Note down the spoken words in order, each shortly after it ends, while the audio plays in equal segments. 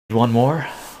One more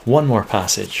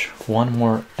passage, one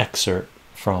more excerpt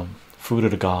from Food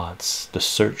of the Gods, The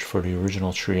Search for the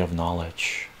Original Tree of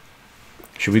Knowledge.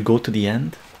 Should we go to the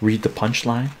end? Read the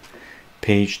punchline,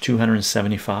 page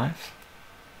 275.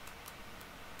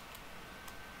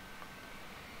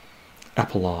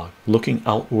 Epilogue, looking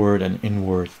outward and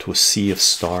inward to a sea of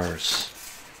stars.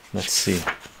 Let's see.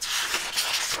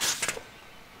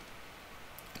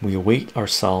 We await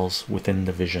ourselves within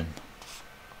the vision.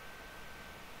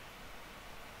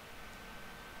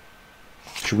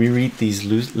 Should we read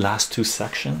these last two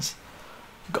sections?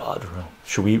 God,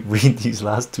 should we read these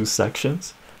last two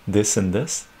sections? This and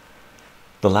this?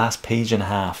 The last page and a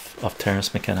half of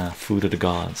Terence McKenna, Food of the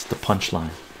Gods, the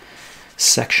punchline.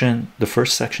 The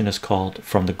first section is called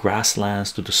From the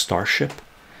Grasslands to the Starship,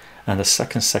 and the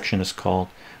second section is called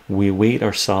We Await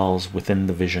Ourselves Within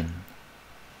the Vision.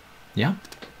 Yeah?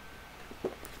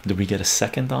 Did we get a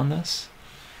second on this?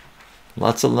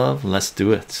 Lots of love, let's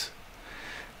do it.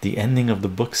 The ending of the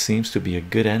book seems to be a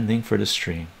good ending for the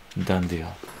stream. Done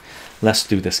deal. Let's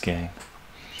do this, gang.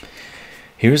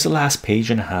 Here's the last page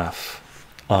and a half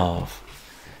of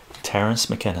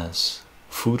Terence McKenna's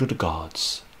Food of the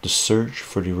Gods, The Search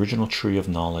for the Original Tree of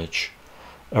Knowledge,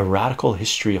 A Radical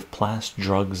History of Plants,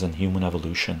 Drugs, and Human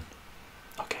Evolution.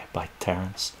 Okay, by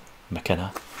Terence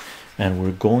McKenna. And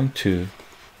we're going to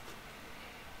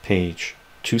page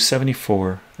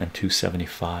 274 and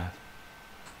 275.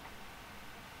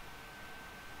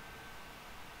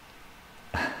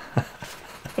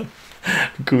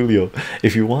 Coolio,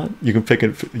 if you want, you can pick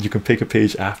a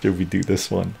page after we do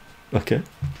this one. Okay,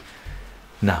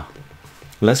 now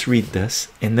let's read this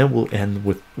and then we'll end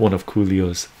with one of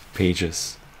Coolio's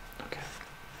pages. Okay,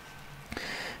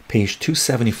 page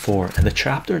 274, and the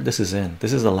chapter this is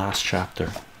the last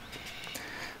chapter.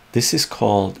 This is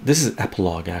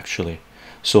epilogue, actually.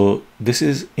 So this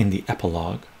is in the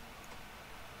epilogue,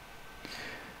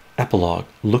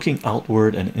 looking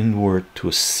outward and inward to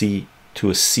a sea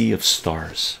of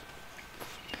stars.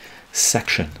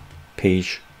 Section,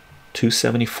 page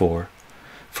 274,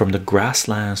 From the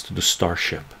Grasslands to the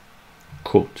Starship.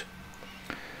 Quote,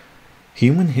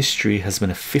 human history has been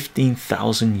a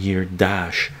 15,000-year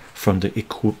dash from the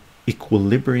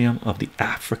equilibrium of the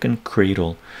African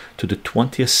cradle to the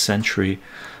 20th century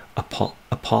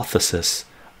apotheosis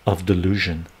of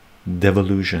delusion,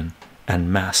 devolution,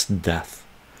 and mass death.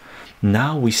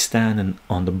 Now we stand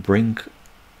on the brink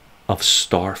of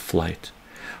star flight,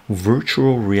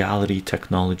 virtual reality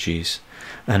technologies,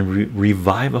 and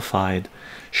revivified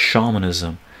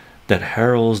shamanism that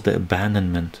heralds the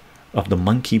abandonment of the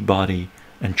monkey body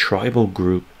and tribal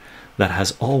group that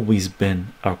has always been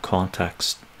our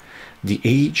context. The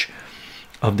age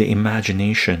of the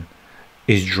imagination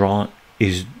is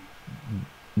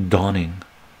dawning.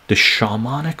 The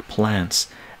shamanic plants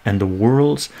and the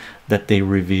worlds that they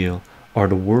reveal are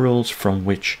the worlds from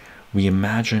which we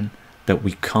imagine that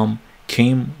we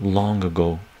came long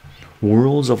ago,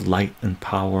 worlds of light and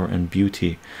power and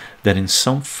beauty that in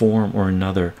some form or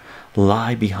another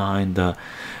lie behind the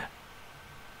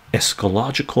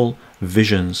eschatological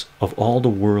visions of all the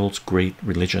world's great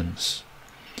religions.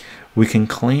 We can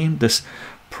claim this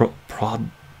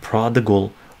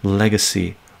prodigal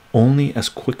legacy only as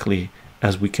quickly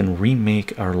as we can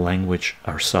remake our language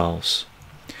ourselves.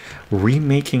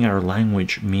 Remaking our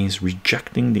language means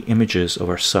rejecting the images of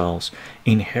ourselves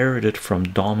inherited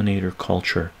from dominator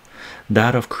culture,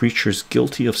 that of creatures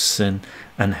guilty of sin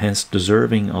and hence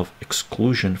deserving of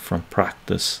exclusion from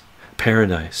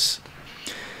paradise.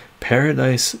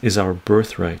 Paradise is our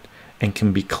birthright and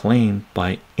can be claimed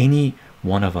by any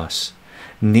one of us.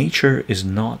 Nature is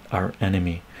not our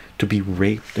enemy to be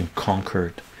raped and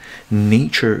conquered.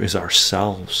 Nature is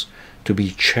ourselves to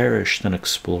be cherished and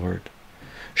explored.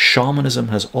 Shamanism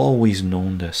has always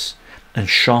known this, and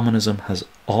shamanism has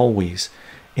always,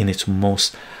 in its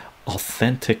most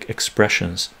authentic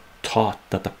expressions, taught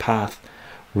that the path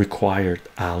required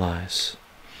allies.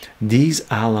 These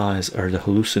allies are the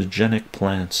hallucinogenic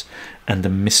plants and the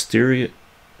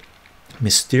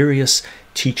mysterious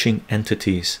teaching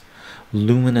entities,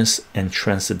 luminous and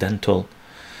transcendental,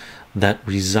 that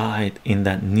reside in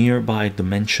that nearby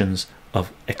dimensions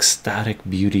of ecstatic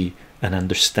beauty and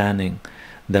understanding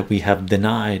that we have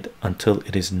denied until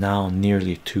it is now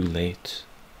nearly too late.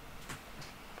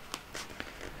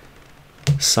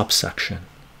 Subsection,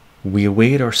 we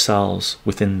await ourselves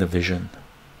within the vision.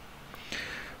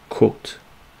 Quote,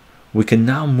 we can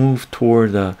now move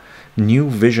toward a new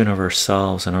vision of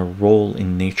ourselves and our role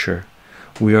in nature.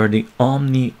 We are the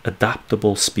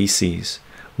omni-adaptable species.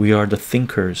 We are the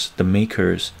thinkers, the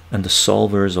makers, and the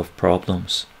solvers of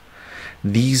problems.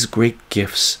 These great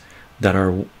gifts that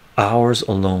are ours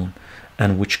alone,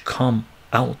 and which come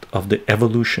out of the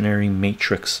evolutionary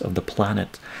matrix of the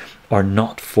planet, are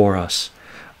not for us.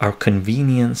 Our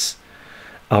convenience,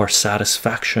 our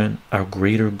satisfaction, our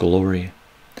greater glory.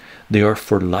 They are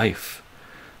for life.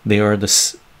 They are the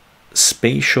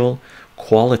special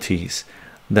qualities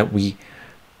that we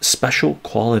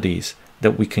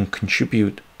can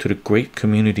contribute to the great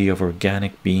community of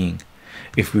organic being.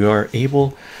 If we are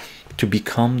able to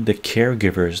become the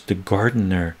caregivers, the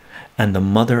gardener, and the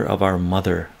mother of our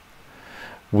mother,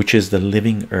 which is the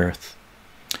living earth.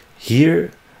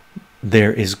 Here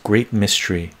there is great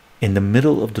mystery. In the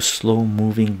middle of the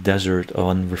slow-moving desert of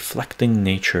unreflecting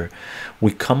nature,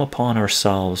 we come upon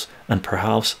ourselves and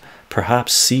perhaps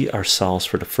see ourselves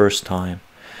for the first time.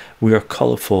 We are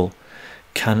colorful,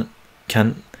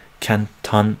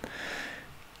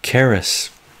 cantankerous,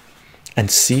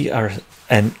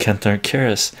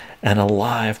 and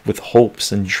alive with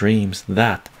hopes and dreams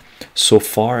that, so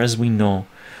far as we know,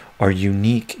 are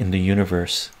unique in the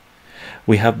universe.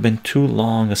 We have been too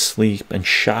long asleep and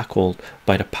shackled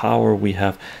by the power we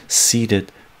have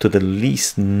ceded to the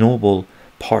least noble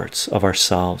parts of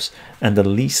ourselves and the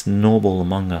least noble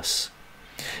among us.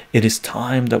 It is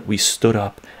time that we stood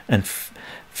up and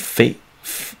faced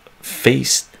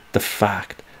the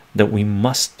fact that we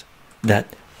must and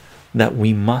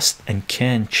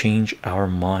can change our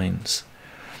minds.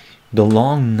 The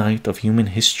long night of human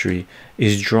history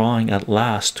is drawing at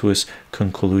last to its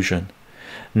conclusion.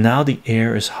 Now the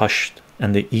air is hushed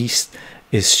and the east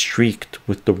is streaked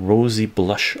with the rosy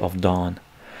blush of dawn.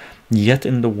 Yet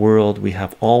in the world we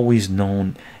have always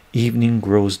known, evening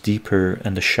grows deeper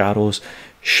and the shadows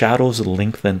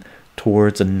lengthen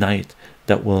towards a night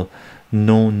that will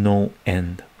know no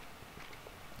end.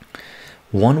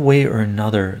 One way or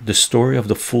another, the story of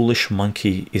the foolish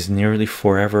monkey is nearly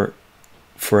forever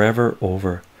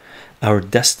over. Our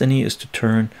destiny is to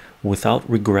turn without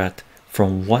regret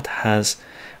from what has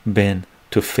been,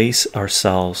 to face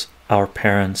ourselves, our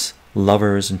parents,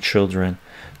 lovers, and children,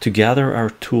 to gather our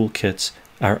toolkits,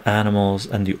 our animals,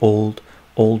 and the old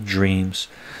dreams,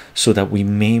 so that we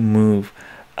may move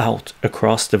out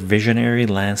across the visionary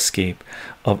landscape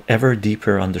of ever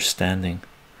deeper understanding.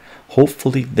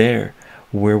 Hopefully there,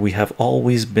 where we have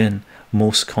always been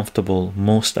most comfortable,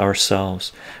 most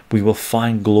ourselves, we will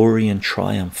find glory and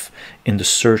triumph in the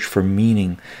search for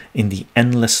meaning in the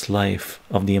endless life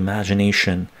of the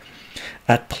imagination,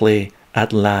 at play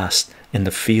at last in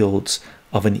the fields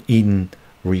of an Eden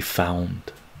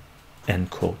refound. End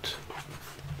quote.